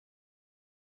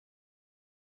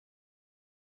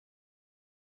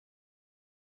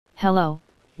Hello,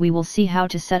 we will see how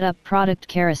to set up product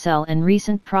carousel and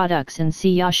recent products in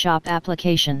CiyaShop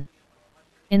application.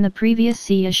 In the previous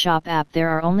CiyaShop app there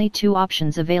are only two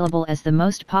options available as the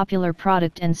most popular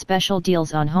product and special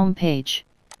deals on home page.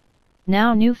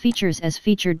 Now new features as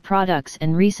featured products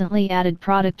and recently added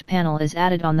product panel is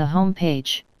added on the home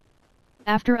page.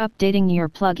 After updating your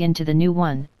plugin to the new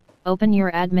one, open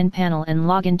your admin panel and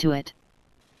log into it.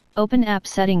 Open App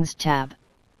Settings tab.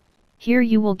 Here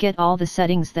you will get all the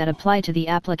settings that apply to the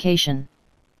application.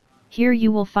 Here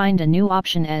you will find a new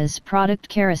option as Product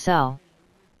Carousel.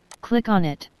 Click on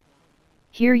it.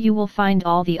 Here you will find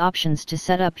all the options to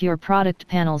set up your product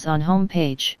panels on home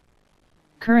page.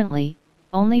 Currently,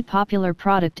 only popular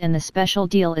product and the special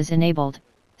deal is enabled,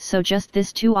 so just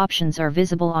these two options are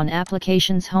visible on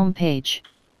application's home page.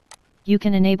 You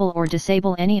can enable or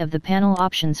disable any of the panel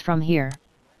options from here.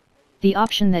 The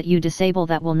option that you disable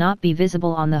that will not be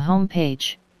visible on the home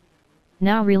page.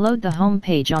 Now reload the home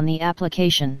page on the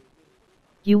application.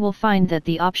 You will find that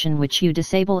the option which you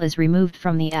disable is removed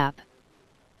from the app.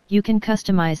 You can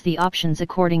customize the options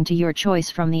according to your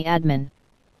choice from the admin.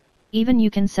 Even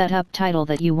you can set up title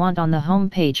that you want on the home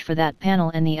page for that panel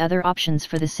and the other options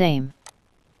for the same.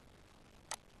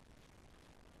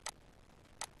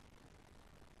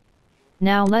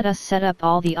 Now let us set up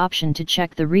all the option to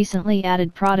check the recently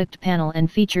added product panel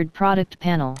and featured product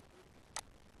panel.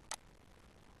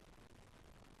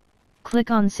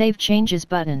 Click on Save Changes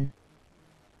button.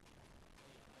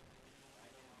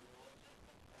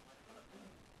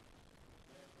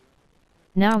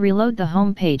 Now reload the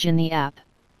home page in the app.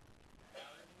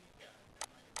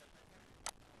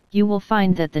 You will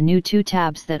find that the new two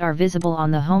tabs that are visible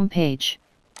on the home page.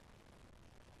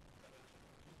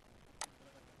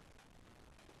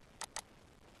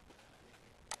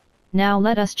 Now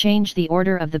let us change the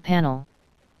order of the panel.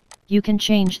 You can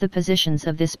change the positions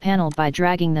of this panel by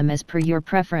dragging them as per your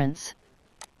preference.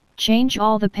 Change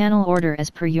all the panel order as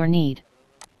per your need.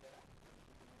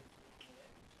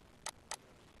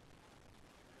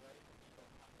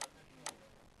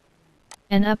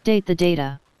 And update the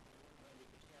data.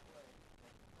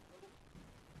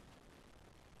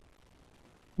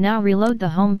 Now reload the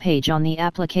home page on the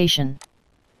application.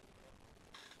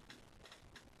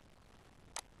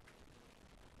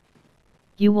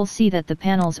 You will see that the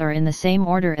panels are in the same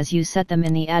order as you set them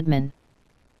in the admin.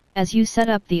 As you set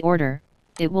up the order,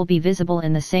 it will be visible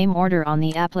in the same order on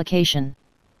the application.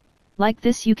 Like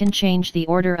this you can change the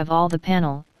order of all the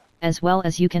panel, as well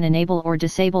as you can enable or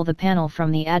disable the panel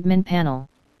from the admin panel.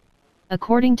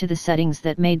 According to the settings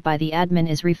that made by the admin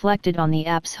is reflected on the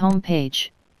app's home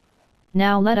page.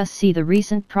 Now let us see the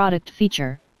recent product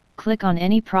feature. Click on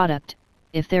any product.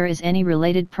 If there is any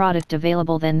related product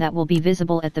available, then that will be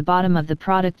visible at the bottom of the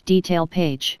product detail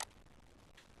page.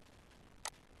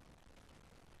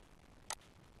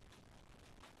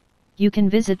 You can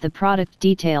visit the product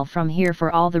detail from here for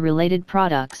all the related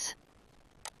products.